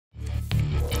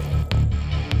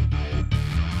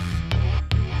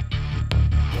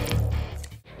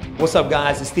What's up,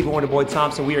 guys? It's Stephen Wonderboy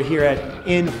Thompson. We are here at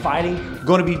In Fighting.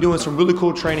 Going to be doing some really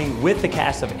cool training with the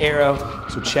cast of Arrow,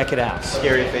 so check it out.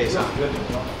 Scary face,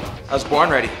 huh? I was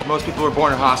born ready. Most people were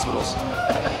born in hospitals.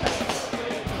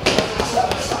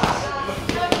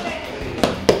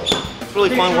 It's really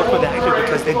fun working with the actors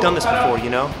because they've done this before, you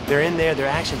know? They're in there, they're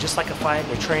action just like a fight,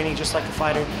 they're training just like a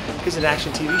fighter. It's an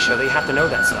action TV show, they have to know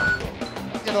that stuff.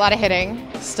 Did a lot of hitting,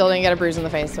 still didn't get a bruise in the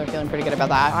face, so I'm feeling pretty good about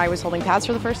that. I was holding pads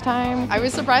for the first time. I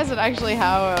was surprised at actually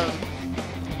how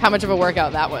much of a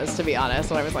workout that was, to be honest.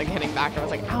 When I was like hitting back, I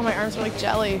was like, ow, my arms are like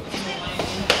jelly.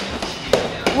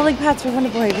 Holding pads for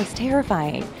Wonderboy was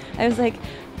terrifying. I was like,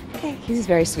 okay, he's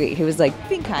very sweet. He was like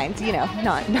being kind, you know,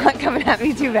 not coming at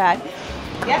me too bad.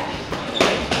 Yep.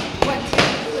 1,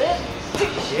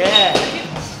 2, Yeah.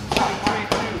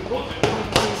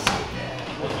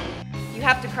 You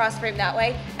have to cross frame that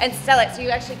way and sell it, so you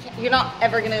actually can't, you're not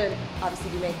ever gonna obviously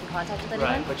be making contact with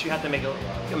anyone. Right, but you have to make it,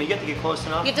 I mean, you have to get close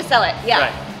enough. You have to sell it, yeah,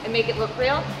 right. And make it look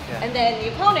real. Yeah. And then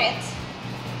the opponent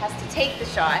has to take the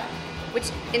shot,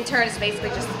 which in turn is basically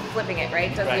just flipping it,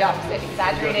 right? Does the opposite,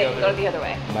 exaggerate it, and go the other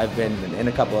way. I've been in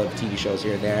a couple of TV shows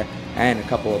here and there, and a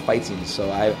couple of fight scenes,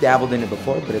 so I've dabbled in it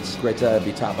before, but it's great to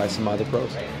be taught by some other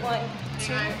pros. 1,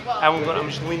 2. I'm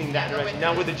just leaning that direction.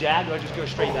 Now with the jab, do I just go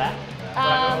straight back?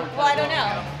 Well, I don't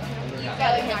know.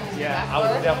 Yeah, I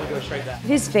would definitely go straight back.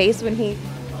 His face when he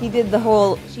did the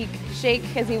whole cheek shake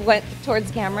as he went towards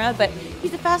camera, but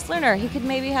he's a fast learner. He could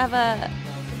maybe have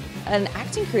an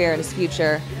acting career in his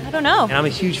future. I don't know. And I'm a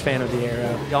huge fan of the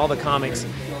Arrow, all the comics.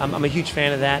 I'm a huge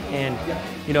fan of that, and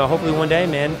you know, hopefully one day,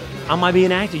 man, I might be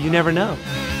an actor. You never know.